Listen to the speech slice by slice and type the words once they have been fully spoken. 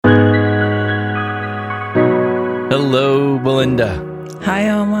Hello, Belinda. Hi,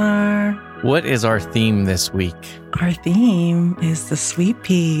 Omar. What is our theme this week? Our theme is the Sweet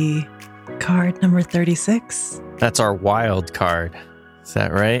Pea, card number 36. That's our wild card. Is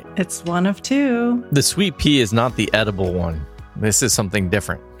that right? It's one of two. The sweet pea is not the edible one. This is something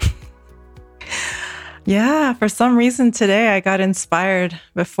different. Yeah, for some reason today I got inspired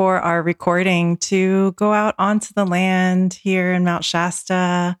before our recording to go out onto the land here in Mount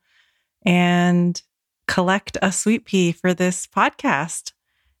Shasta and collect a sweet pea for this podcast.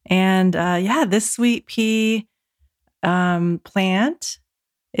 And this sweet pea plant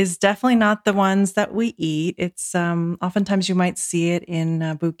is definitely not the ones that we eat. It's oftentimes you might see it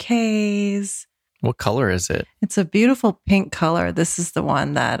in bouquets. What color is it? It's a beautiful pink color. This is the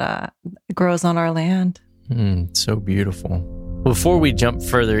one that grows on our land. So beautiful. Before we jump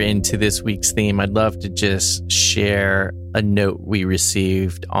further into this week's theme, I'd love to just share a note we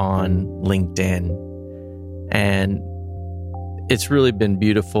received on LinkedIn. And it's really been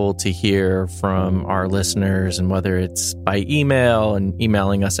beautiful to hear from our listeners, and whether it's by email and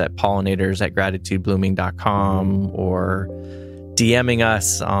emailing us at pollinators@gratitudeblooming.com or DMing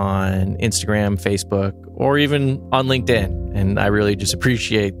us on Instagram, Facebook, or even on LinkedIn. And I really just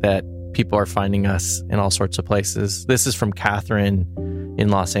appreciate that people are finding us in all sorts of places. This is from Catherine in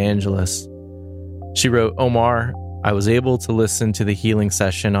Los Angeles. She wrote, Omar, I was able to listen to the healing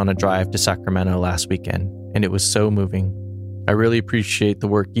session on a drive to Sacramento last weekend, and it was so moving. I really appreciate the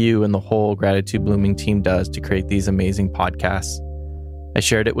work you and the whole Gratitude Blooming team does to create these amazing podcasts. I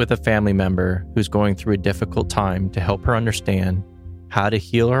shared it with a family member who's going through a difficult time to help her understand how to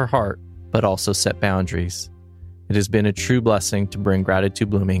heal her heart, but also set boundaries. It has been a true blessing to bring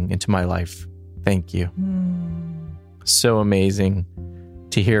Gratitude Blooming into my life. Thank you. So amazing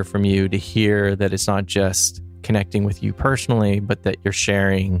to hear from you, to hear that it's not just connecting with you personally, but that you're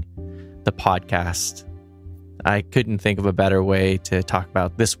sharing the podcast. I couldn't think of a better way to talk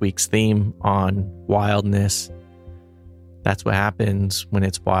about this week's theme on wildness. That's what happens when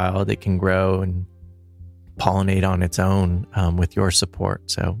it's wild. It can grow and pollinate on its own with your support.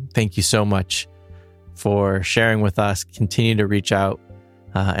 So thank you so much for sharing with us. Continue to reach out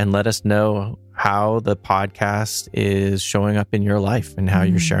and let us know how the podcast is showing up in your life and how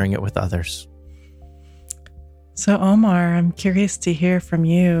you're sharing it with others. So, Omar, I'm curious to hear from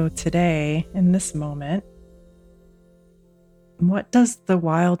you today in this moment. What does the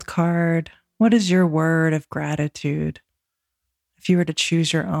wild card, what is your word of gratitude if you were to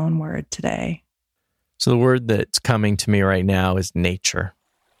choose your own word today? So the word that's coming to me right now is nature,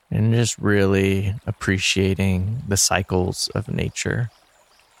 and just really appreciating the cycles of nature.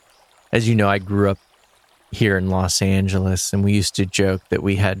 As you know, I grew up here in Los Angeles, and we used to joke that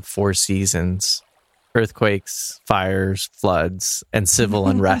we had 4 seasons: earthquakes, fires, floods, and civil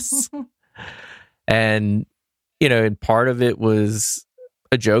unrests. And, you know, and part of it was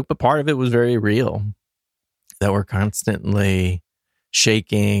a joke, but part of it was very real, that we're constantly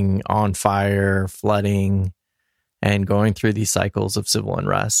shaking, on fire, flooding, and going through these cycles of civil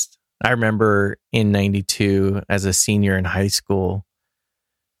unrest. I remember in 92, as a senior in high school,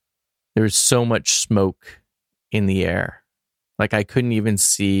 there was so much smoke in the air. Like I couldn't even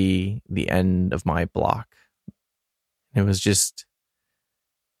see the end of my block. It was just,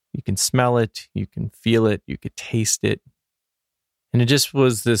 you can smell it, you can feel it, you could taste it. And it just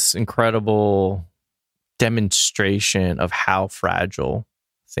was this incredible demonstration of how fragile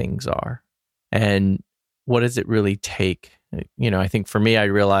things are. And what does it really take? You know, I think for me, I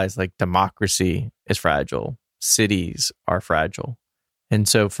realized like democracy is fragile. Cities are fragile. And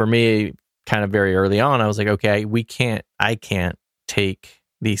so for me, kind of very early on, I was like, okay, I can't take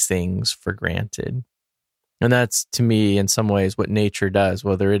these things for granted. And that's, to me, in some ways, what nature does,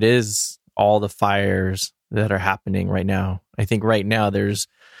 whether it is all the fires that are happening right now. I think right now there's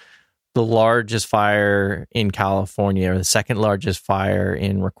the largest fire in California, or the second largest fire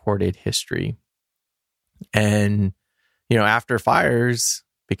in recorded history. And, you know, after fires,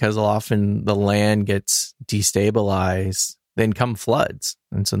 because often the land gets destabilized, then come floods.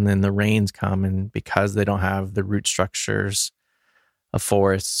 And so then the rains come, and because they don't have the root structures of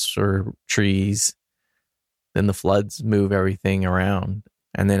forests or trees, then the floods move everything around.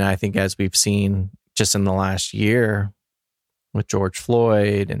 And then I think, as we've seen just in the last year with George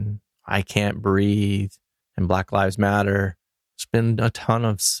Floyd and I Can't Breathe and Black Lives Matter, there's been a ton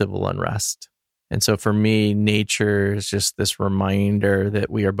of civil unrest. And so for me, nature is just this reminder that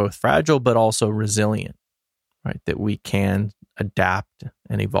we are both fragile, but also resilient, right? That we can adapt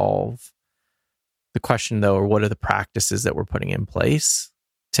and evolve. The question, though, are what are the practices that we're putting in place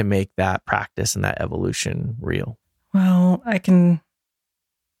to make that practice and that evolution real? Well, I can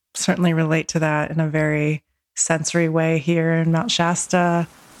certainly relate to that in a very sensory way here in Mount Shasta.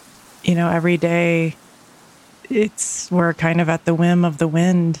 Every day we're kind of at the whim of the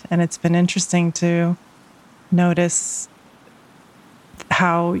wind, and it's been interesting to notice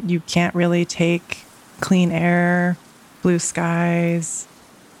how you can't really take clean air, blue skies,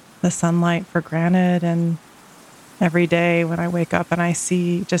 the sunlight for granted. And every day when I wake up and I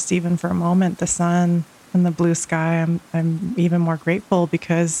see just even for a moment the sun and the blue sky, I'm even more grateful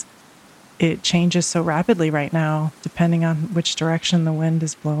because it changes so rapidly right now, depending on which direction the wind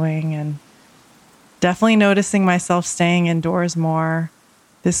is blowing. And definitely noticing myself staying indoors more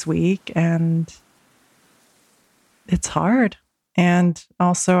this week, and it's hard. And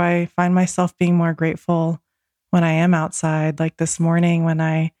also I find myself being more grateful when I am outside. Like this morning when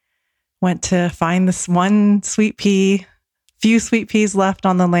I went to find this one sweet pea, few sweet peas left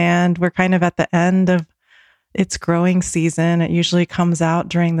on the land. We're kind of at the end of its growing season. It usually comes out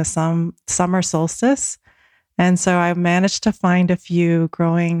during the summer solstice. And so I managed to find a few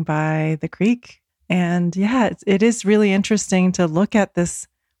growing by the creek. And yeah, it is really interesting to look at this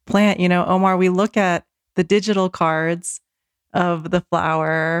plant. Omar, we look at the digital cards of the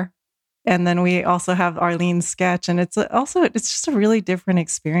flower, and then we also have Arlene's sketch. And it's just a really different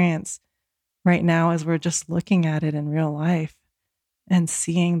experience right now as we're just looking at it in real life and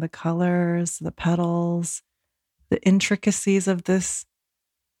seeing the colors, the petals, the intricacies of this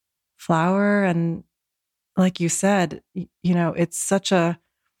flower. And like you said, it's such a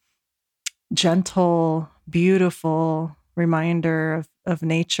gentle, beautiful reminder of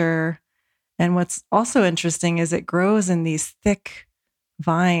nature. And what's also interesting is it grows in these thick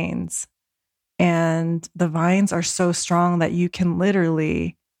vines, and the vines are so strong that you can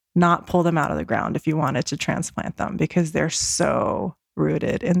literally not pull them out of the ground if you wanted to transplant them because they're so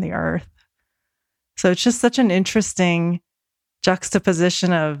rooted in the earth. So it's just such an interesting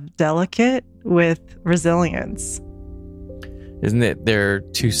juxtaposition of delicate with resilience. Isn't it? They're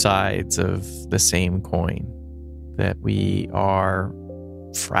two sides of the same coin, that we are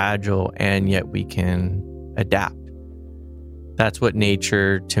fragile and yet we can adapt. That's what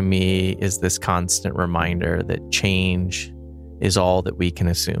nature to me is, this constant reminder that change is all that we can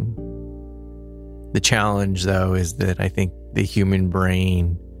assume. The challenge, though, is that I think the human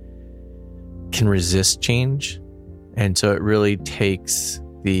brain can resist change. And so it really takes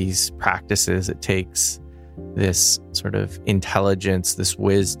these practices, it takes this sort of intelligence, this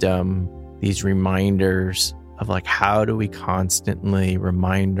wisdom, these reminders of like, how do we constantly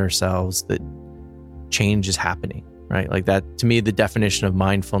remind ourselves that change is happening, right? Like that, to me, the definition of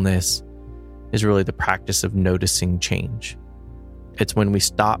mindfulness is really the practice of noticing change. It's when we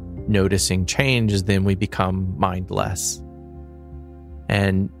stop noticing change, then we become mindless.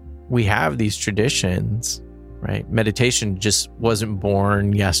 And we have these traditions, right? Meditation just wasn't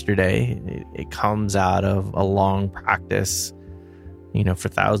born yesterday. It comes out of a long practice, for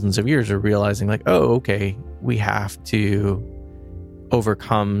thousands of years of realizing like, oh, okay, we have to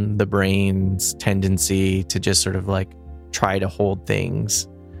overcome the brain's tendency to just sort of like try to hold things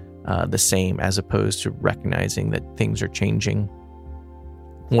the same, as opposed to recognizing that things are changing.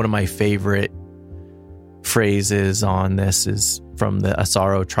 One of my favorite phrases on this is from the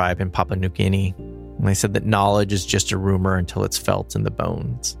Asaro tribe in Papua New Guinea. And they said that knowledge is just a rumor until it's felt in the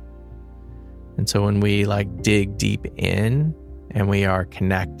bones. And so when we like dig deep in and we are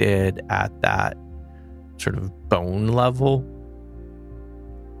connected at that sort of bone level,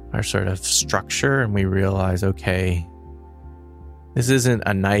 our sort of structure, and we realize, okay, this isn't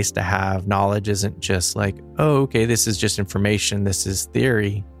a nice to have. Knowledge isn't just like, oh, okay, this is just information. This is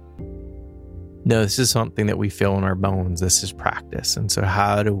theory. No, this is something that we feel in our bones. This is practice. And so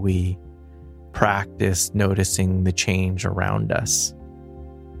how do we practice noticing the change around us?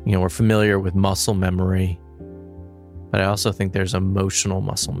 We're familiar with muscle memory, but I also think there's emotional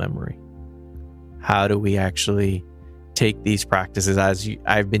muscle memory. How do we actually take these practices?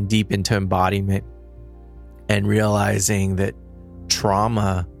 I've been deep into embodiment and realizing that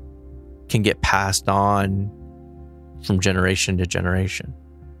trauma can get passed on from generation to generation,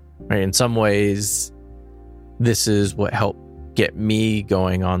 right? In some ways, this is what helped get me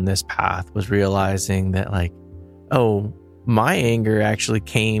going on this path, was realizing that like, oh, my anger actually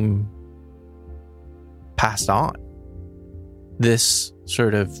came passed on. This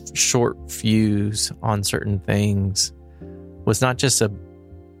sort of short fuse on certain things was not just a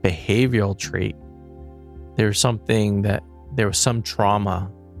behavioral trait. There was some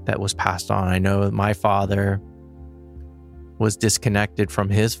trauma that was passed on. I know that my father was disconnected from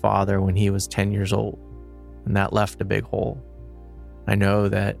his father when he was 10 years old, and that left a big hole. I know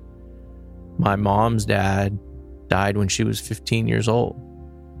that my mom's dad died when she was 15 years old.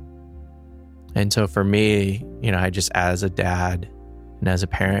 And so for me, I just, as a dad and as a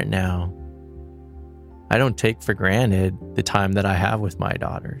parent now, I don't take for granted the time that I have with my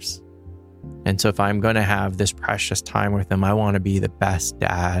daughters. And so if I'm going to have this precious time with them, I want to be the best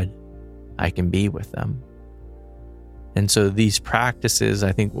dad I can be with them. And so these practices,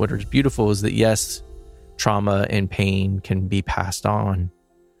 I think what is beautiful is that, yes, trauma and pain can be passed on,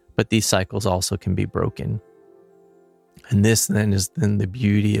 but these cycles also can be broken. And this then is the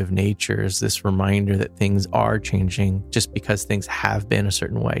beauty of nature, is this reminder that things are changing. Just because things have been a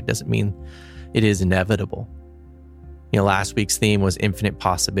certain way doesn't mean it is inevitable. Last week's theme was infinite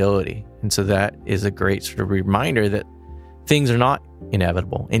possibility. And so that is a great sort of reminder that things are not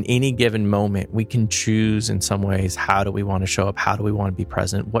inevitable. In any given moment, we can choose in some ways, how do we want to show up? How do we want to be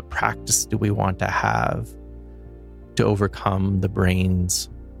present? What practice do we want to have to overcome the brain's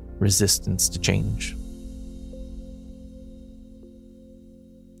resistance to change?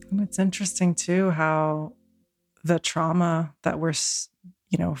 It's interesting too, how the trauma that we're,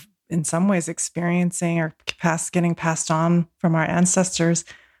 in some ways experiencing or getting passed on from our ancestors,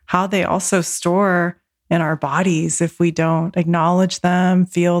 how they also store in our bodies if we don't acknowledge them,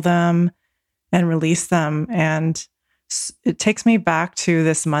 feel them, and release them. And it takes me back to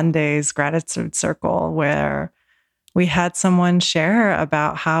this Monday's gratitude circle, where we had someone share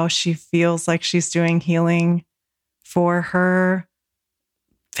about how she feels like she's doing healing for her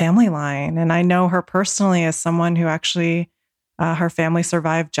family line. And I know her personally as someone who actually, her family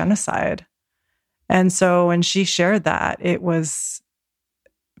survived genocide. And so when she shared that, it was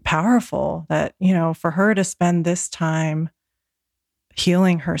powerful that, for her to spend this time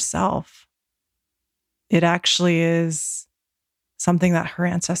healing herself, it actually is something that her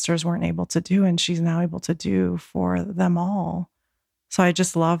ancestors weren't able to do, and she's now able to do for them all. So I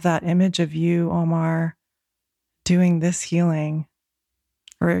just love that image of you, Omar, doing this healing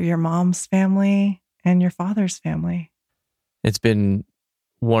for your mom's family and your father's family. It's been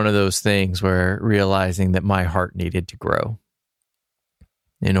one of those things where realizing that my heart needed to grow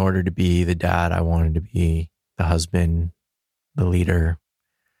in order to be the dad I wanted to be, the husband, the leader.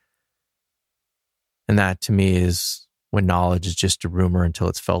 And that to me is when knowledge is just a rumor until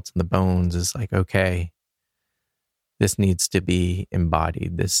it's felt in the bones, is like, okay, this needs to be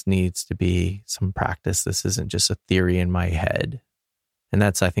embodied. This needs to be some practice. This isn't just a theory in my head. And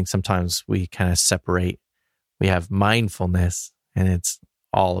that's, I think sometimes we kind of separate. We have mindfulness, and it's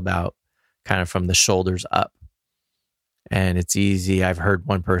all about kind of from the shoulders up. And it's easy. I've heard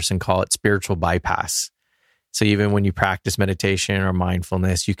one person call it spiritual bypass. So even when you practice meditation or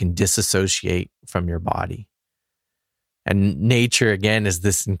mindfulness, you can disassociate from your body. And nature, again, is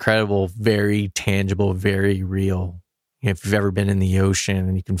this incredible, very tangible, very real. If you've ever been in the ocean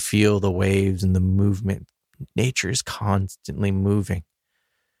and you can feel the waves and the movement, nature is constantly moving.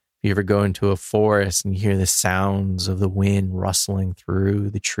 If you ever go into a forest and you hear the sounds of the wind rustling through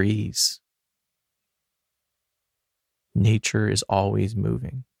the trees, nature is always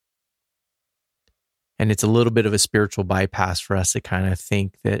moving. And it's a little bit of a spiritual bypass for us to kind of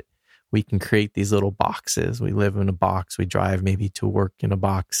think that we can create these little boxes. We live in a box. We drive maybe to work in a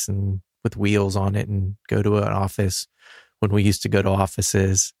box and with wheels on it and go to an office when we used to go to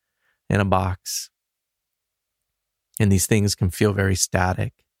offices in a box. And these things can feel very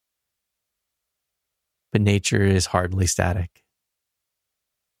static. But nature is hardly static.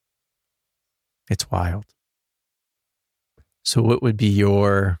 It's wild. So what would be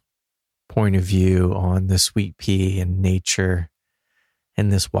your point of view on the sweet pea and nature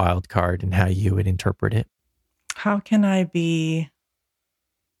and this wild card, and how you would interpret it? How can I be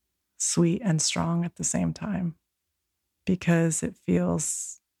sweet and strong at the same time? Because it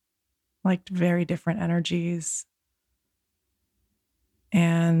feels like very different energies.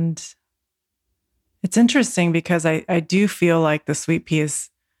 And it's interesting because I do feel like the sweet pea is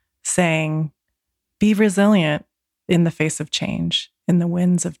saying, be resilient in the face of change, in the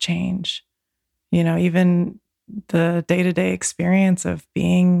winds of change. Even the day-to-day experience of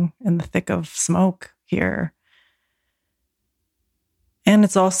being in the thick of smoke here. And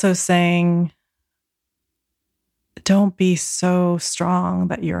it's also saying, don't be so strong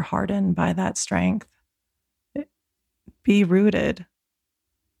that you're hardened by that strength. Be rooted.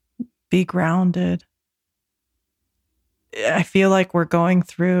 Be grounded. I feel like we're going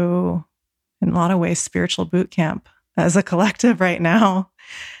through, in a lot of ways, spiritual boot camp as a collective right now,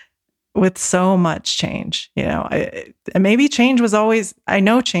 with so much change. Maybe change was always, I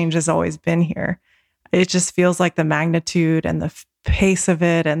know change has always been here. It just feels like the magnitude and the pace of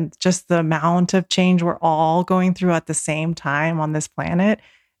it, and just the amount of change we're all going through at the same time on this planet,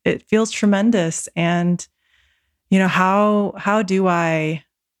 it feels tremendous. And, how do I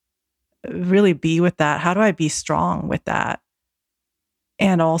really be with that? How do I be strong with that?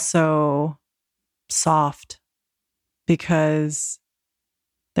 And also soft, because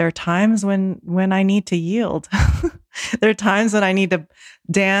there are times when I need to yield. There are times when I need to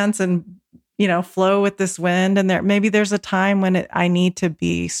dance and, flow with this wind. And maybe there's a time when I need to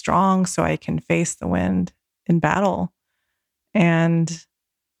be strong so I can face the wind in battle. And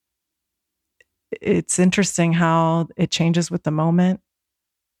it's interesting how it changes with the moment,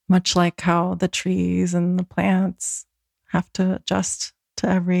 much like how the trees and the plants have to adjust to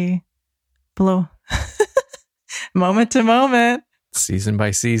every blow, moment to moment. Season by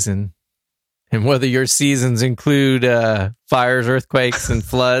season. And whether your seasons include fires, earthquakes, and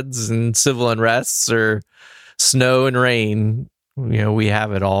floods, and civil unrests, or snow and rain, we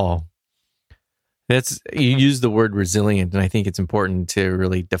have it all. You use the word resilient, and I think it's important to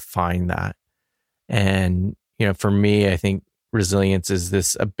really define that. And, for me, I think resilience is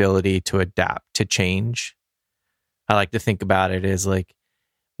this ability to adapt to change. I like to think about it as like,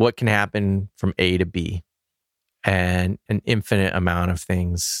 what can happen from A to B, and an infinite amount of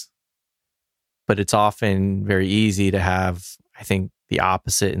things. But it's often very easy to have, I think, the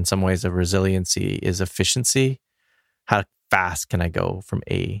opposite in some ways of resiliency is efficiency. How fast can I go from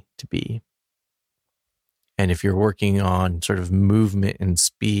A to B? And if you're working on sort of movement and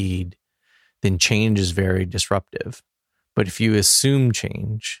speed, then change is very disruptive. But if you assume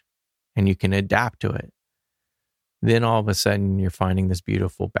change and you can adapt to it, then all of a sudden you're finding this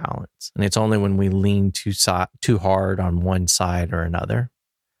beautiful balance. And it's only when we lean too hard on one side or another.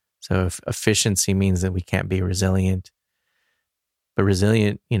 So if efficiency means that we can't be resilient, but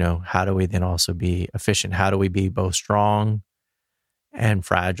resilient, how do we then also be efficient? How do we be both strong and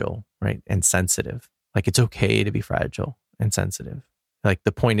fragile, right? And sensitive. Like, it's okay to be fragile and sensitive. Like,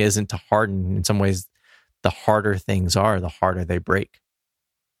 the point isn't to harden. In some ways, the harder things are, the harder they break.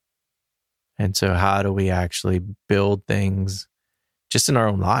 And so how do we actually build things just in our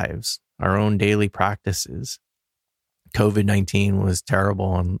own lives, our own daily practices? COVID-19 was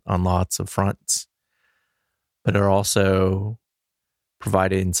terrible on lots of fronts, but it also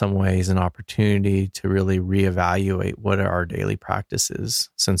provided in some ways an opportunity to really reevaluate what are our daily practices.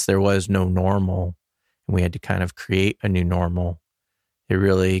 Since there was no normal and we had to kind of create a new normal, it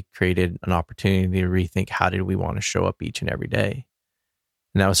really created an opportunity to rethink how did we want to show up each and every day.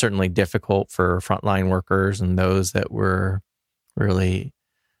 And that was certainly difficult for frontline workers and those that were really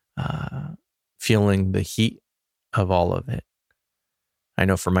feeling the heat of all of it. I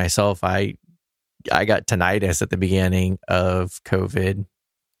know for myself, I got tinnitus at the beginning of COVID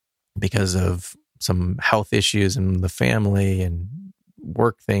because of some health issues in the family and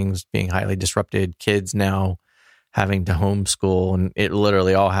work things being highly disrupted, kids now having to homeschool. And it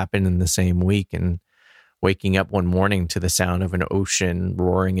literally all happened in the same week. And waking up one morning to the sound of an ocean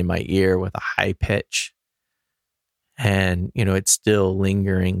roaring in my ear with a high pitch. And, it's still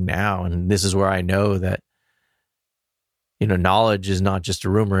lingering now. And this is where I know that, knowledge is not just a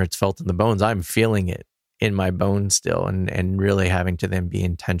rumor, it's felt in the bones. I'm feeling it in my bones still, and really having to then be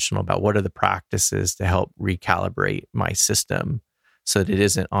intentional about what are the practices to help recalibrate my system so that it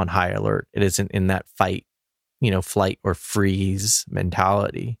isn't on high alert. It isn't in that fight, flight or freeze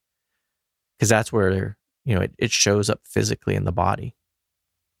mentality. Because that's where, it shows up physically in the body.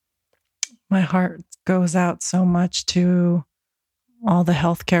 My heart goes out so much to all the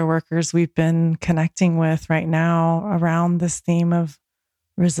healthcare workers we've been connecting with right now around this theme of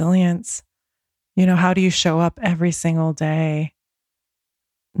resilience. How do you show up every single day,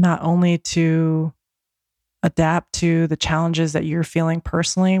 not only to adapt to the challenges that you're feeling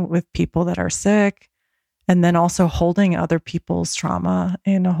personally with people that are sick, and then also holding other people's trauma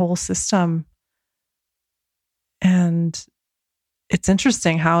in a whole system. And it's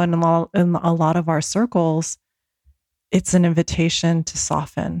interesting how in a lot of our circles, it's an invitation to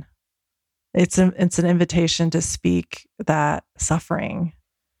soften. It's an invitation to speak that suffering.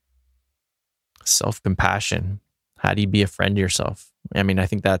 Self-compassion. How do you be a friend to yourself? I mean, I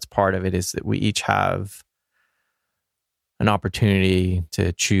think that's part of it, is that we each have an opportunity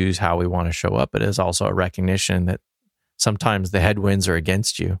to choose how we want to show up. But it is also a recognition that sometimes the headwinds are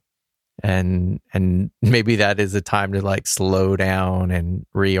against you. And maybe that is a time to like slow down and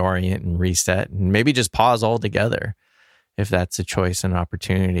reorient and reset, and maybe just pause altogether if that's a choice and an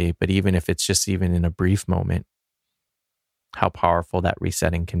opportunity. But even if it's just even in a brief moment, how powerful that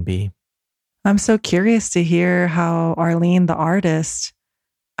resetting can be. I'm so curious to hear how Arlene, the artist,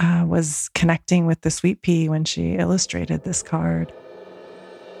 was connecting with the sweet pea when she illustrated this card.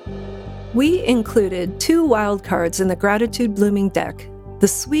 We included 2 wild cards in the Gratitude Blooming deck, the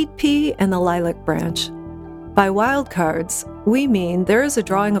sweet pea and the lilac branch. By wildcards, we mean there is a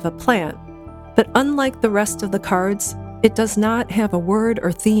drawing of a plant, but unlike the rest of the cards, it does not have a word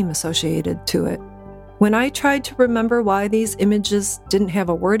or theme associated to it. When I tried to remember why these images didn't have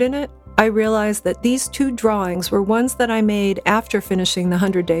a word in it, I realized that these 2 drawings were ones that I made after finishing the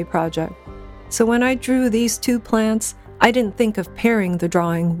 100-day project. So when I drew these 2 plants, I didn't think of pairing the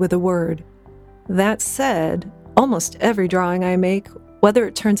drawing with a word. That said, almost every drawing I make, whether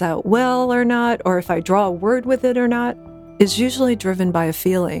it turns out well or not, or if I draw a word with it or not, is usually driven by a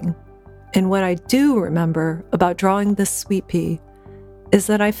feeling. And what I do remember about drawing this sweet pea is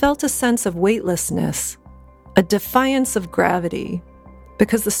that I felt a sense of weightlessness, a defiance of gravity,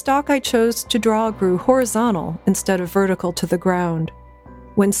 because the stalk I chose to draw grew horizontal instead of vertical to the ground.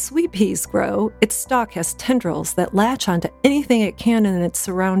 When sweet peas grow, its stalk has tendrils that latch onto anything it can in its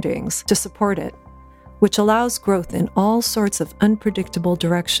surroundings to support it, which allows growth in all sorts of unpredictable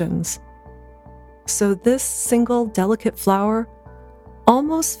directions. So this single delicate flower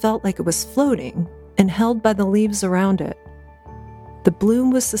almost felt like it was floating and held by the leaves around it. The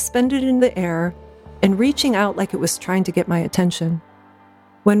bloom was suspended in the air and reaching out like it was trying to get my attention.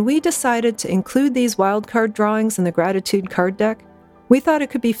 When we decided to include these wildcard drawings in the gratitude card deck, we thought it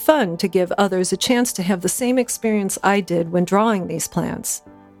could be fun to give others a chance to have the same experience I did when drawing these plants,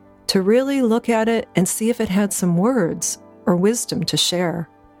 to really look at it and see if it had some words or wisdom to share.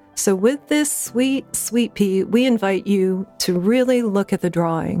 So with this sweet pea, we invite you to really look at the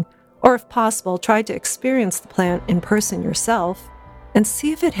drawing, or if possible, try to experience the plant in person yourself and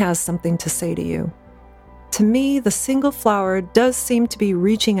see if it has something to say to you. To me, the single flower does seem to be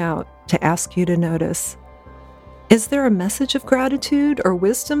reaching out to ask you to notice. Is there a message of gratitude or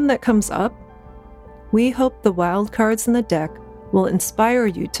wisdom that comes up? We hope the wild cards in the deck will inspire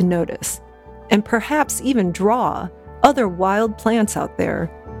you to notice, and perhaps even draw other wild plants out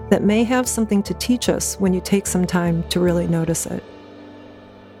there that may have something to teach us when you take some time to really notice it.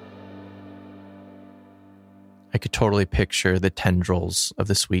 I could totally picture the tendrils of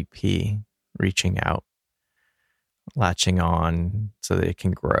the sweet pea reaching out, latching on so that it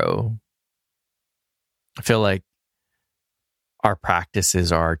can grow. I feel like our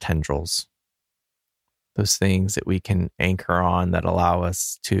practices are our tendrils, those things that we can anchor on that allow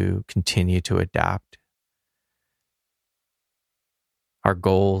us to continue to adapt. Our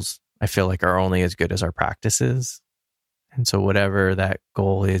goals, I feel like, are only as good as our practices. And so whatever that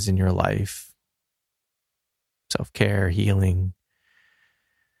goal is in your life, self-care, healing,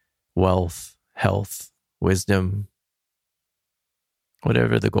 wealth, health, wisdom,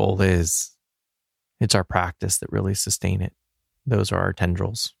 whatever the goal is, it's our practice that really sustain it. Those are our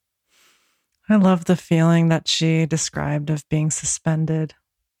tendrils. I love the feeling that she described of being suspended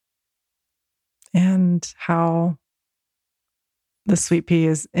and how the sweet pea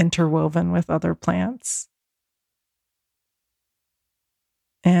is interwoven with other plants.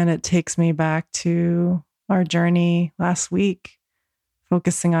 And it takes me back to our journey last week,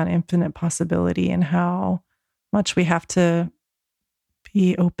 focusing on infinite possibility and how much we have to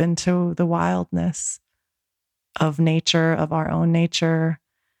be open to the wildness of nature, of our own nature.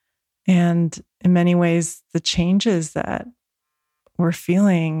 And in many ways, the changes that we're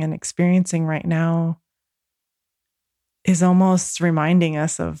feeling and experiencing right now is almost reminding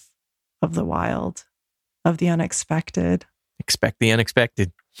us of the wild, of the unexpected. Expect the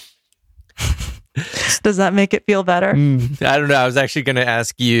unexpected. Does that make it feel better? I don't know. I was actually going to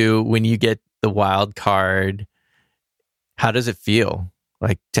ask you, when you get the wild card, how does it feel?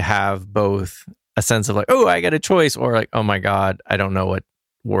 Like to have both a sense of like, oh, I got a choice, or like, oh my God, I don't know what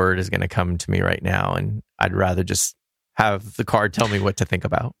word is going to come to me right now. And I'd rather just have the card tell me what to think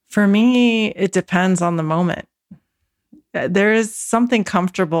about. For me, it depends on the moment. There is something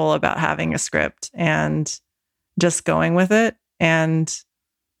comfortable about having a script and just going with it and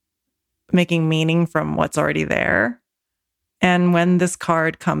making meaning from what's already there. And when this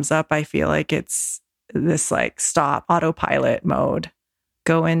card comes up, I feel like it's this like stop autopilot mode,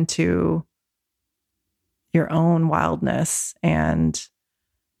 go into your own wildness. And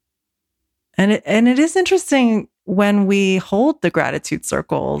it is interesting when we hold the gratitude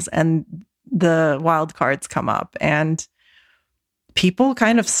circles and the wild cards come up and people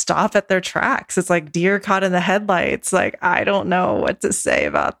kind of stop at their tracks. It's like deer caught in the headlights. Like, I don't know what to say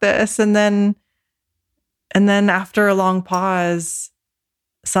about this. And then after a long pause,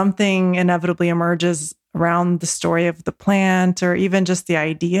 something inevitably emerges around the story of the plant or even just the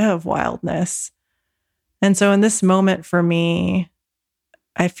idea of wildness. And so in this moment for me,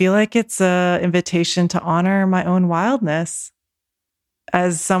 I feel like it's an invitation to honor my own wildness.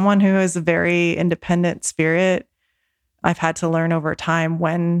 As someone who is a very independent spirit, I've had to learn over time,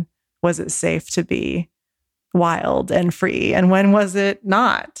 when was it safe to be wild and free? And when was it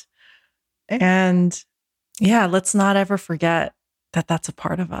not? And yeah, let's not ever forget that that's a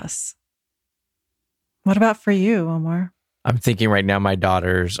part of us. What about for you, Omar? I'm thinking right now, my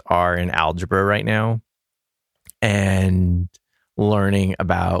daughters are in algebra right now and learning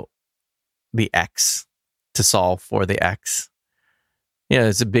about the X to solve for the X.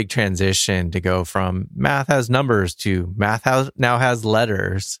 It's a big transition to go from math has numbers to now has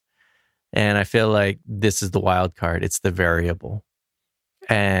letters. And I feel like this is the wild card. It's the variable.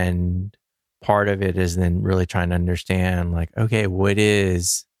 And part of it is then really trying to understand, like, okay, what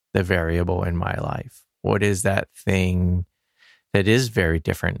is the variable in my life? What is that thing that is very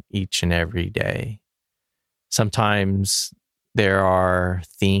different each and every day? Sometimes there are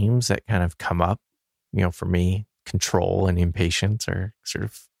themes that kind of come up, for me. Control and impatience are sort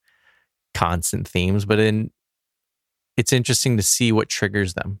of constant themes, but it's interesting to see what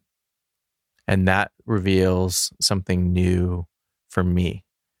triggers them. And that reveals something new for me.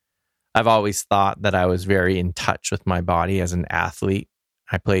 I've always thought that I was very in touch with my body as an athlete.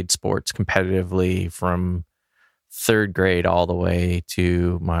 I played sports competitively from 3rd grade all the way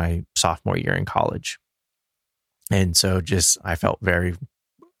to my sophomore year in college. And so I felt very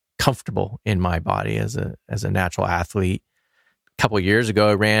comfortable in my body as a natural athlete. A couple of years ago,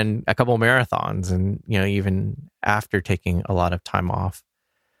 I ran a couple of marathons, and even after taking a lot of time off.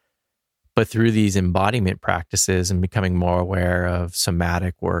 But through these embodiment practices and becoming more aware of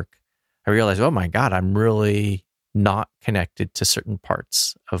somatic work, I realized, oh my God, I'm really not connected to certain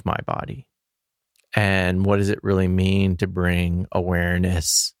parts of my body. And what does it really mean to bring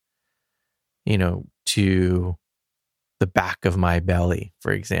awareness, to the back of my belly,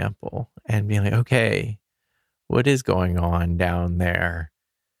 for example, and being like, okay, what is going on down there?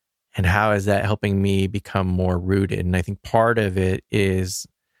 And how is that helping me become more rooted? And I think part of it is,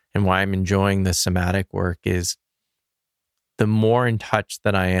 and why I'm enjoying the somatic work is, the more in touch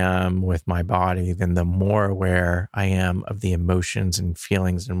that I am with my body, then the more aware I am of the emotions and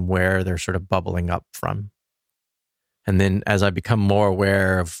feelings and where they're sort of bubbling up from. And then as I become more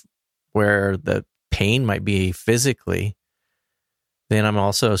aware of where the pain might be physically, then I'm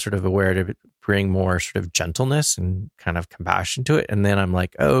also sort of aware to bring more sort of gentleness and kind of compassion to it. And then I'm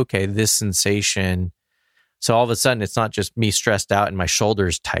like, oh, okay, this sensation. So all of a sudden, it's not just me stressed out and my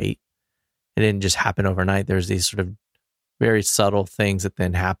shoulders tight. It didn't just happen overnight. There's these sort of very subtle things that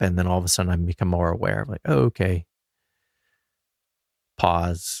then happen. Then all of a sudden, I become more aware of like, oh, okay,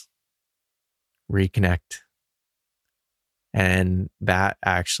 pause, reconnect. And that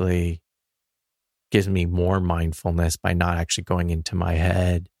actually gives me more mindfulness by not actually going into my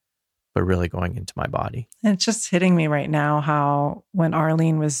head, but really going into my body. And it's just hitting me right now how when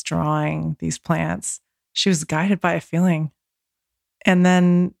Arlene was drawing these plants, she was guided by a feeling. And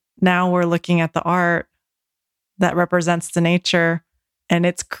then now we're looking at the art that represents the nature, and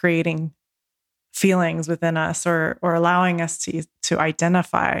it's creating feelings within us or allowing us to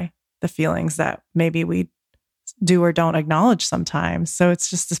identify the feelings that maybe we do or don't acknowledge sometimes. So it's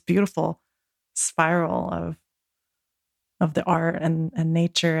just this beautiful spiral of the art and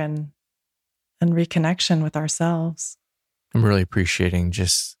nature and reconnection with ourselves. I'm really appreciating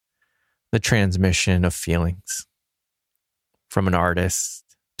just the transmission of feelings from an artist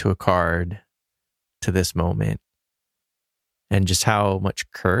to a card to this moment, and just how much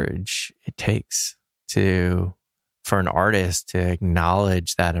courage it takes for an artist to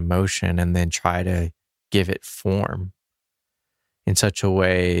acknowledge that emotion and then try to give it form in such a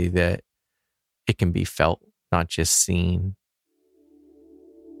way that it can be felt, not just seen.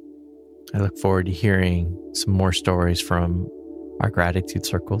 I look forward to hearing some more stories from our gratitude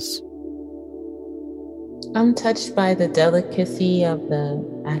circles. I'm touched by the delicacy of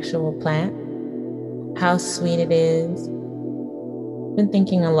the actual plant, how sweet it is. I've been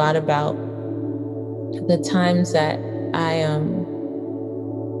thinking a lot about the times that I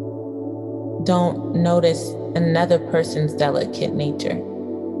don't notice another person's delicate nature.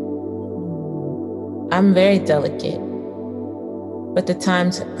 I'm very delicate, but the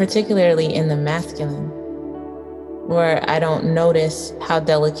times, particularly in the masculine, where I don't notice how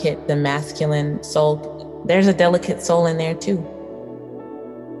delicate the masculine soul, there's a delicate soul in there too.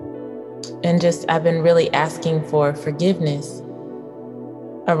 And just, I've been really asking for forgiveness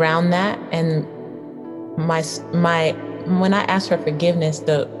around that. And when I ask for forgiveness,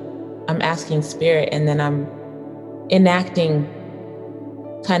 I'm asking spirit, and then I'm enacting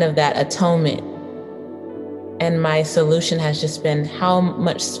kind of that atonement. And my solution has just been, how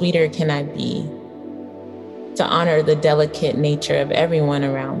much sweeter can I be to honor the delicate nature of everyone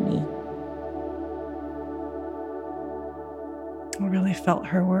around me? I really felt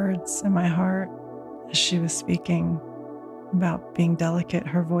her words in my heart. as she was speaking about being delicate.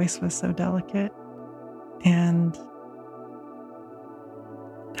 Her voice was so delicate. And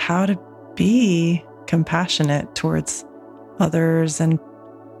how to be compassionate towards others and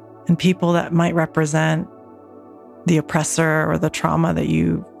people that might represent the oppressor or the trauma that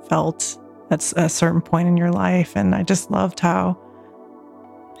you felt at a certain point in your life. And I just loved how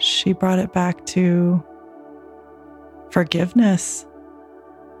she brought it back to forgiveness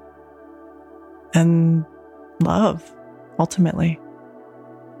and love, ultimately.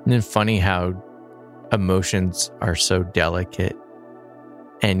 Isn't it funny how emotions are so delicate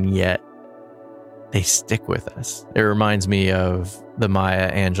and yet they stick with us? It reminds me of the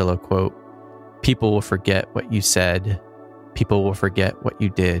Maya Angelou quote, "People will forget what you said, people will forget what you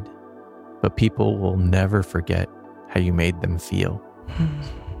did, but people will never forget how you made them feel."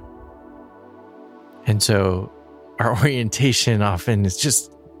 And so our orientation often is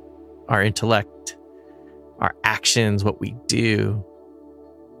just our intellect, our actions, what we do.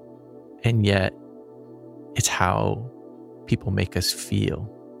 And yet it's how people make us feel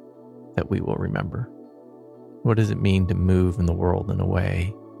that we will remember. What does it mean to move in the world in a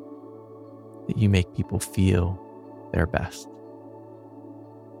way that you make people feel their best?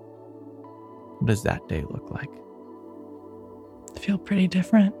 What does that day look like? Feel pretty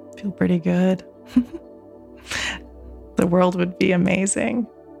different. Feel pretty good. The world would be amazing.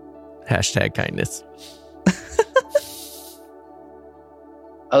 Hashtag kindness.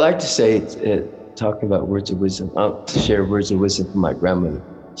 I like to say, talking about words of wisdom, I'll share words of wisdom from my grandmother.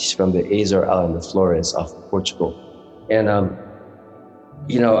 She's from the Azore Island of Flores off of Portugal. And, I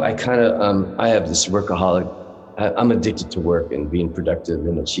have this workaholic, I'm addicted to work and being productive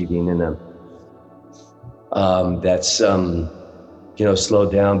and achieving. And that's,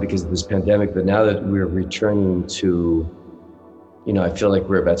 slowed down because of this pandemic. But now that we're returning to, I feel like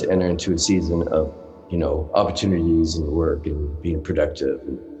we're about to enter into a season of, opportunities and work and being productive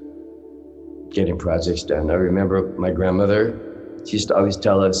and getting projects done. I remember my grandmother, she used to always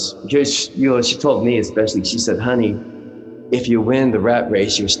tell us, because, she told me especially, she said, "Honey, if you win the rat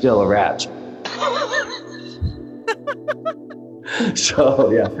race, you're still a rat."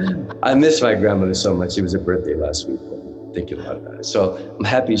 So, yeah, I miss my grandmother so much. It was her birthday last week. Thinking about that. So I'm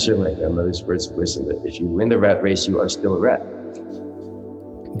happy to share my grandmother's words of wisdom that if you win the rat race, you are still a rat.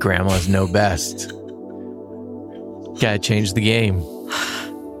 Grandmas know best. Gotta change the game.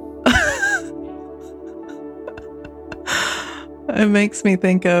 It makes me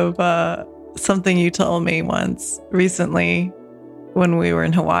think of something you told me once recently when we were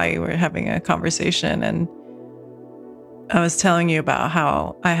in Hawaii. We were having a conversation, and I was telling you about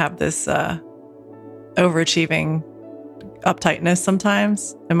how I have this overachieving uptightness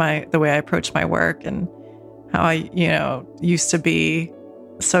sometimes in the way I approach my work, and how I, used to be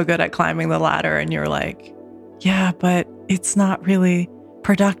so good at climbing the ladder. And you're like, yeah, but it's not really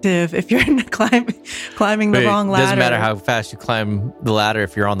productive if you're climbing the wrong ladder. It doesn't matter how fast you climb the ladder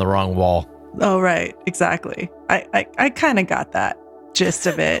if you're on the wrong wall. Oh, right. Exactly. I kind of got that gist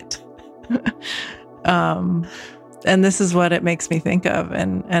of it. And this is what it makes me think of.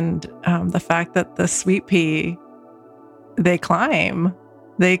 And the fact that the sweet pea, they climb,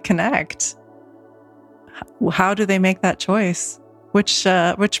 they connect. How do they make that choice? Which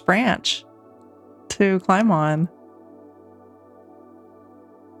branch to climb on?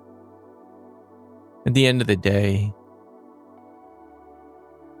 At the end of the day,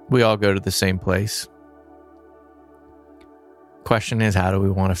 we all go to the same place. Question is, how do we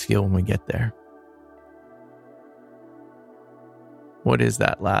want to feel when we get there? What is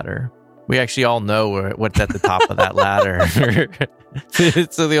that ladder? We actually all know what's at the top of that ladder.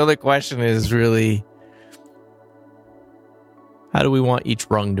 So the only question is really, how do we want each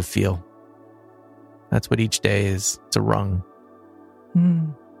rung to feel? That's what each day is. It's a rung.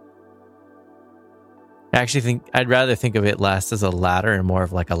 I actually think I'd rather think of it less as a ladder and more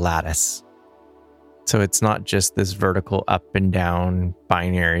of like a lattice. So it's not just this vertical up and down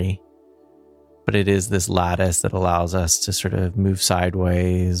binary, but it is this lattice that allows us to sort of move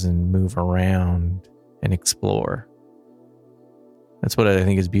sideways and move around and explore. That's what I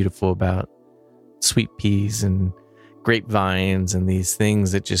think is beautiful about sweet peas and grapevines and these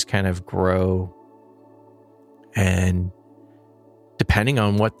things that just kind of grow. And depending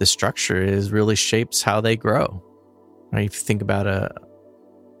on what the structure is, really shapes how they grow. Right? If you think about a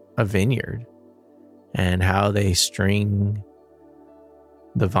vineyard and how they string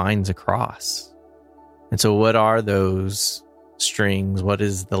the vines across. And so what are those strings? What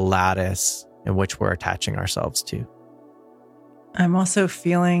is the lattice in which we're attaching ourselves to? I'm also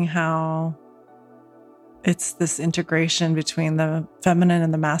feeling how it's this integration between the feminine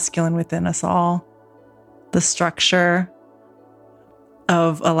and the masculine within us all. the structure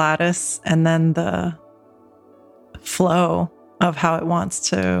of a lattice and then the flow of how it wants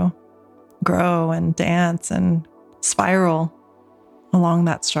to grow and dance and spiral along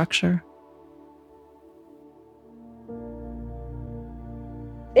that structure.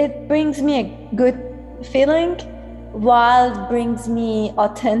 It brings me a good feeling. Wild brings me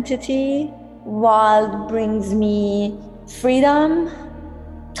authenticity. Wild brings me freedom.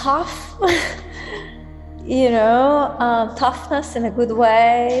 Tough, toughness in a good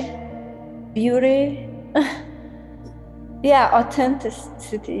way. Beauty. Yeah,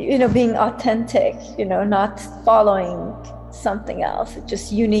 authenticity, being authentic, not following something else. It's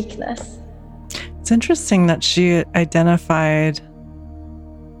just uniqueness. It's interesting that she identified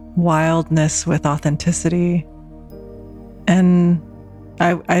wildness with authenticity. And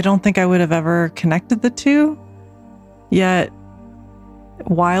I don't think I would have ever connected the two. Yet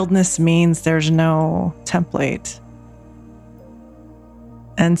wildness means there's no template.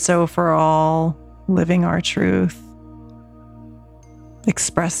 And so if we're all living our truth,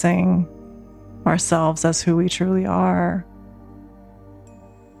 expressing ourselves as who we truly are,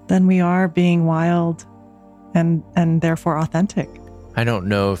 then we are being wild and therefore authentic. I don't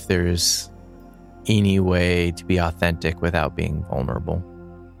know if there's any way to be authentic without being vulnerable.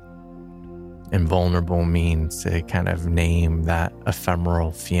 And vulnerable means to kind of name that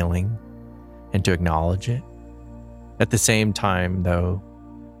ephemeral feeling and to acknowledge it. At the same time, though,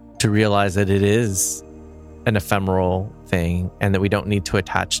 to realize that it is an ephemeral thing and that we don't need to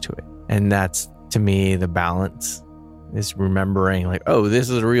attach to it. And that's, to me, the balance, is remembering like, oh, this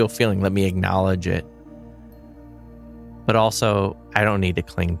is a real feeling. Let me acknowledge it. But also, I don't need to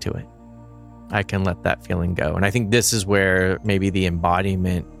cling to it. I can let that feeling go. And I think this is where maybe the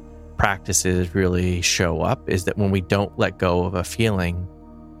embodiment practices really show up, is that when we don't let go of a feeling,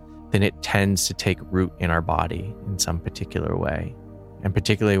 then it tends to take root in our body in some particular way. And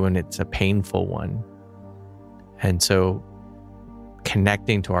particularly when it's a painful one. And so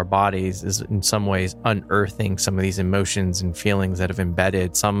connecting to our bodies is in some ways unearthing some of these emotions and feelings that have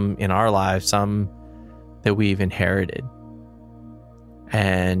embedded, some in our lives, some that we've inherited.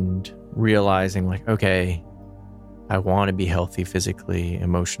 And realizing like, okay, I want to be healthy physically,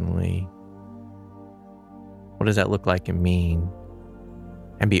 emotionally. What does that look like and mean?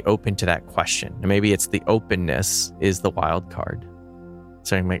 And be open to that question. And maybe it's the openness is the wild card.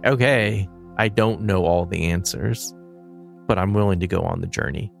 So I'm like, okay, I don't know all the answers, but I'm willing to go on the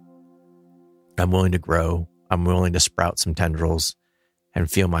journey. I'm willing to grow. I'm willing to sprout some tendrils and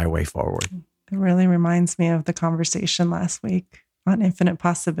feel my way forward. It really reminds me of the conversation last week on infinite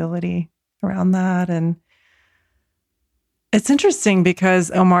possibility around that. And it's interesting because,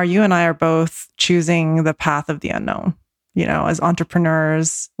 Omar, you and I are both choosing the path of the unknown. As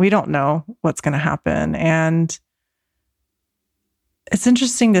entrepreneurs, we don't know what's going to happen. And it's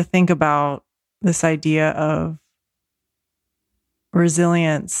interesting to think about this idea of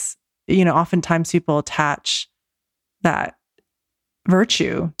resilience. Oftentimes people attach that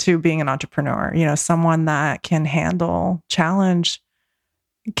virtue to being an entrepreneur. Someone that can handle challenge,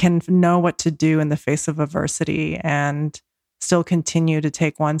 can know what to do in the face of adversity and still continue to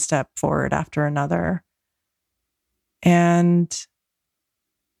take one step forward after another. And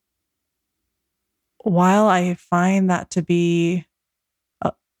while I find that to be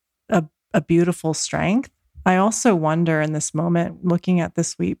a beautiful strength, I also wonder in this moment, looking at the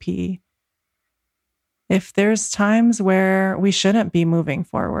sweet pea, if there's times where we shouldn't be moving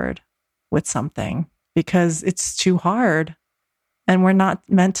forward with something because it's too hard and we're not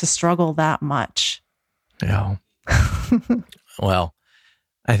meant to struggle that much. Yeah. Well,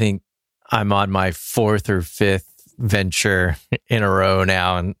 I think I'm on my fourth or fifth venture in a row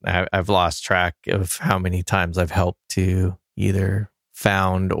now, and I've lost track of how many times I've helped to either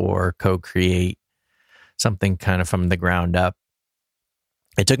found or co-create something kind of from the ground up.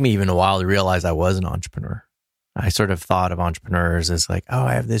 It took me even a while to realize I was an entrepreneur. I sort of thought of entrepreneurs as like, oh,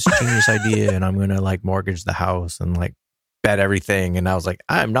 I have this genius idea and I'm going to like mortgage the house and like bet everything. And I was like,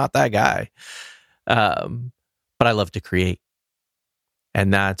 I'm not that guy. But I love to create.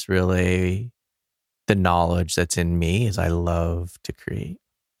 And that's really the knowledge that's in me, is I love to create.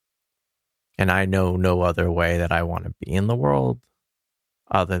 And I know no other way that I want to be in the world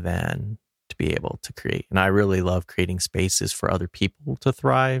other than to be able to create. And I really love creating spaces for other people to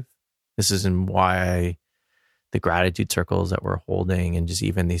thrive. This is why the gratitude circles that we're holding and just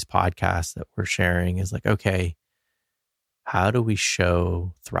even these podcasts that we're sharing is like, okay, how do we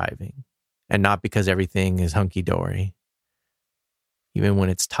show thriving? And not because everything is hunky-dory. Even when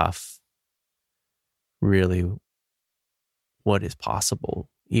it's tough, really what is possible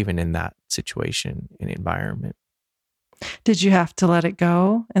even in that situation and environment. Did you have to let it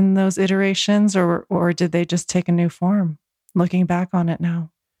go in those iterations, or did they just take a new form? Looking back on it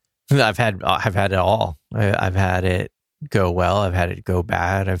now, I've had it all. I've had it go well. I've had it go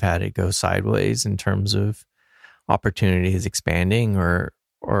bad. I've had it go sideways in terms of opportunities expanding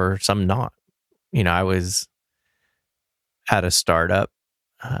or some not. I was at a startup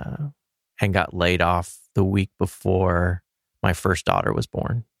and got laid off the week before my first daughter was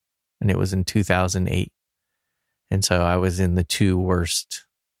born, and it was in 2008. And so I was in the two worst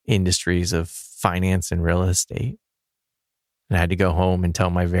industries of finance and real estate. And I had to go home and tell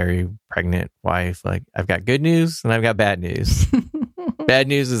my very pregnant wife, like, I've got good news and I've got bad news. Bad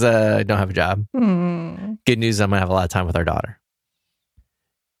news is I don't have a job. Good news is I'm going to have a lot of time with our daughter.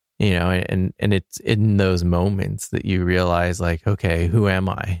 And it's in those moments that you realize, like, okay, who am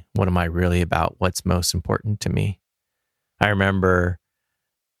I? What am I really about? What's most important to me? I remember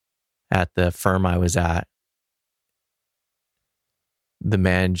at the firm I was at, the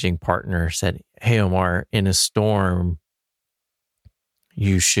managing partner said, "Hey, Omar, in a storm,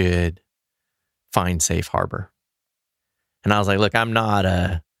 you should find safe harbor." And I was like, look, I'm not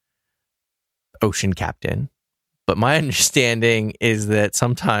a ocean captain, but my understanding is that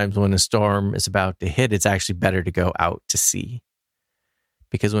sometimes when a storm is about to hit, it's actually better to go out to sea.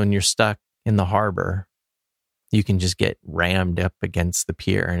 Because when you're stuck in the harbor, you can just get rammed up against the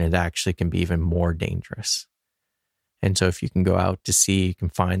pier, and it actually can be even more dangerous. And so if you can go out to sea, you can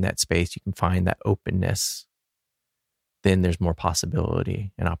find that space, you can find that openness, then there's more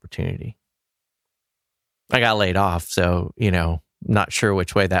possibility and opportunity. I got laid off, so, not sure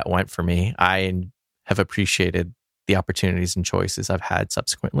which way that went for me. I have appreciated the opportunities and choices I've had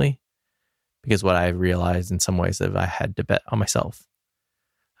subsequently, because what I realized in some ways is I had to bet on myself.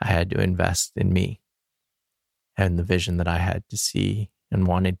 I had to invest in me and the vision that I had to see and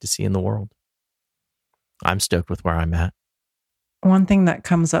wanted to see in the world. I'm stoked with where I'm at. One thing that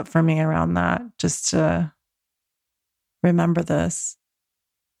comes up for me around that, just to remember this,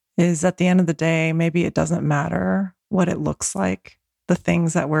 is at the end of the day, maybe it doesn't matter what it looks like, the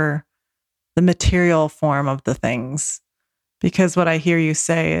things that were the material form of the things. Because what I hear you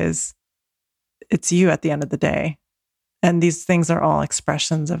say is, it's you at the end of the day. And these things are all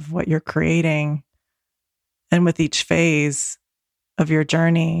expressions of what you're creating. And with each phase of your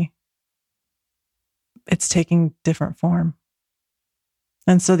journey, it's taking different form.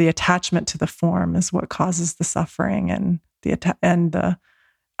 And so the attachment to the form is what causes the suffering and the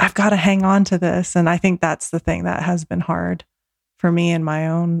I've got to hang on to this. And I think that's the thing that has been hard for me in my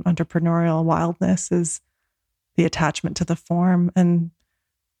own entrepreneurial wildness, is the attachment to the form. And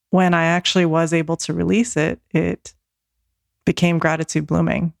when I actually was able to release it, it became Gratitude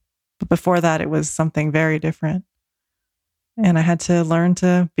Blooming. But before that, it was something very different. And I had to learn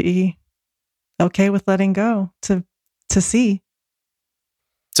to be okay with letting go, to see.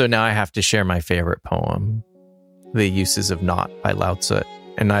 So now I have to share my favorite poem, The Uses of Not by Lao Tzu.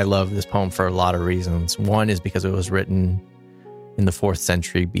 And I love this poem for a lot of reasons. One is because it was written in the 4th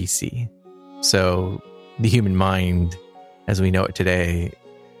century BC. So the human mind, as we know it today,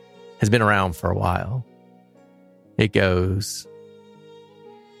 has been around for a while. It goes,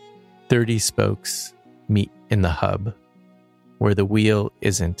 30 spokes meet in the hub. Where the wheel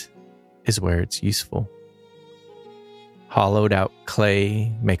isn't is where it's useful. Hollowed out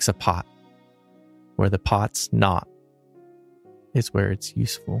clay makes a pot. Where the pot's not is where it's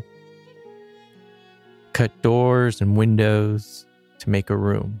useful. Cut doors and windows to make a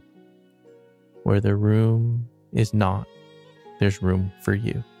room. Where the room is not, there's room for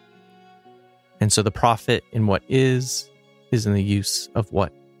you. And so the profit in what is in the use of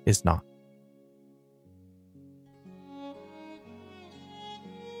what is not.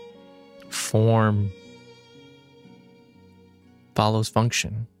 Form follows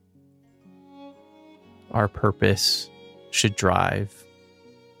function. Our purpose should drive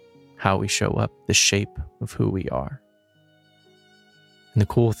how we show up, the shape of who we are. And the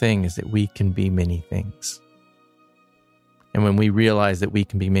cool thing is that we can be many things. And when we realize that we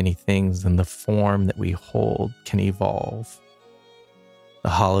can be many things, then the form that we hold can evolve. The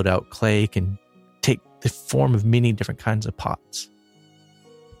hollowed out clay can take the form of many different kinds of pots.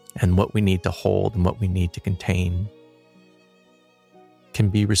 And what we need to hold and what we need to contain can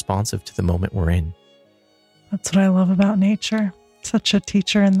be responsive to the moment we're in. That's what I love about nature. Such a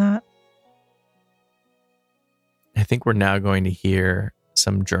teacher in that. I think we're now going to hear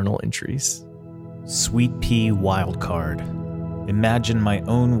some journal entries. Sweet Pea Wildcard. Imagine my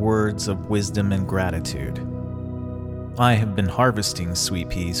own words of wisdom and gratitude. I have been harvesting sweet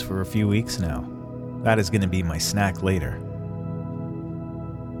peas for a few weeks now. That is going to be my snack later.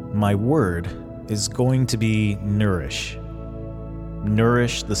 my word is going to be nourish.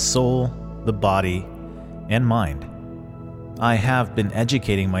 Nourish the soul, the body, and mind. I have been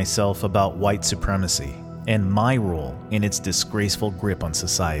educating myself about white supremacy and my role in its disgraceful grip on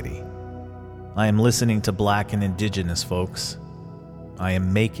society. I am listening to Black and Indigenous folks. I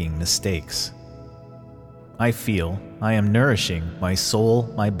am making mistakes. I feel I am nourishing my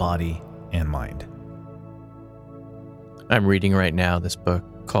soul, my body, and mind. I'm reading right now this book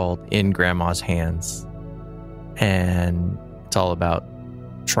called In Grandma's Hands, and it's all about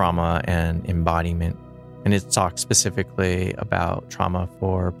trauma and embodiment. And it talks specifically about trauma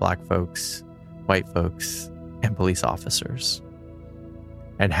for Black folks, white folks, and police officers,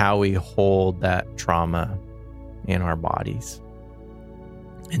 and how we hold that trauma in our bodies.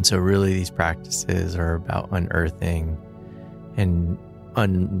 And so really these practices are about unearthing and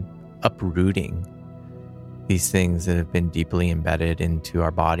uprooting these things that have been deeply embedded into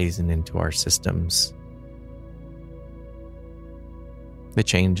our bodies and into our systems. The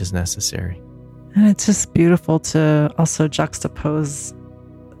change is necessary. And it's just beautiful to also juxtapose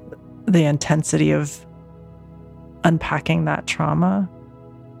the intensity of unpacking that trauma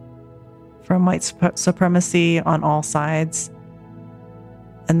from white supremacy on all sides,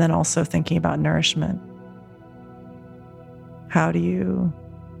 and then also thinking about nourishment. How do you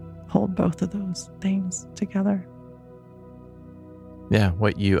hold both of those things together? Yeah,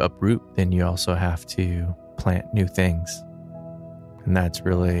 what you uproot, then you also have to plant new things. And that's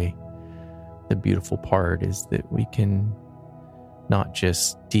really the beautiful part, is that we can not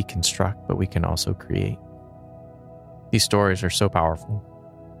just deconstruct, but we can also create. These stories are so powerful.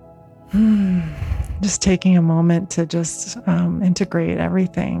 Just taking a moment to just integrate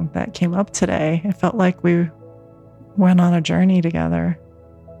everything that came up today. It felt like we went on a journey together.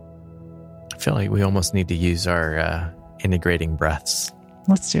 I feel like we almost need to use our integrating breaths.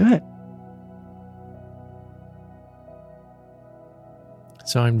 Let's do it.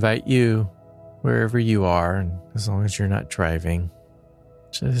 So I invite you, wherever you are, and as long as you're not driving,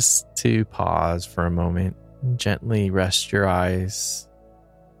 just to pause for a moment and gently rest your eyes,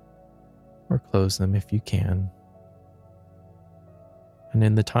 or close them if you can. And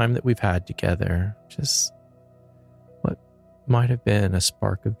in the time that we've had together, just what might have been a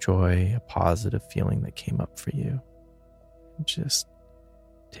spark of joy, a positive feeling that came up for you. Just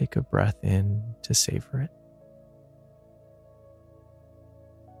take a breath in to savor it.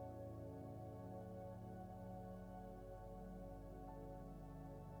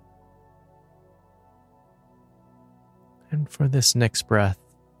 And for this next breath,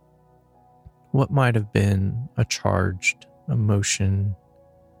 what might have been a charged emotion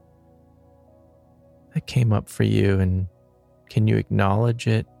that came up for you, and can you acknowledge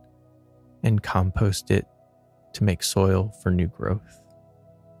it and compost it to make soil for new growth?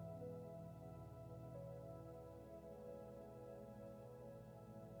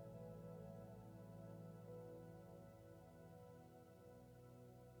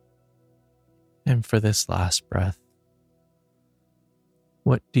 And for this last breath,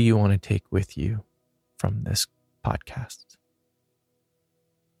 what do you want to take with you from this podcast?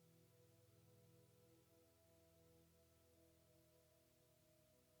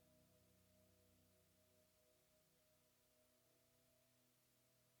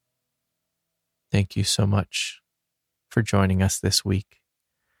 Thank you so much for joining us this week.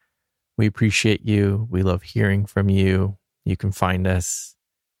 We appreciate you. We love hearing from you. You can find us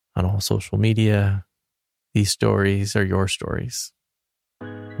on all social media. These stories are your stories.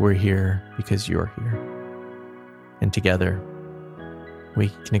 We're here because you're here. And together, we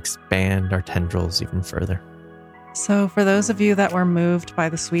can expand our tendrils even further. So for those of you that were moved by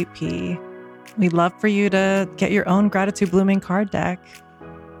the Sweet Pea, we'd love for you to get your own Gratitude Blooming card deck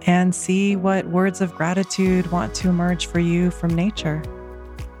and see what words of gratitude want to emerge for you from nature.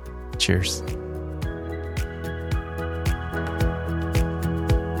 Cheers.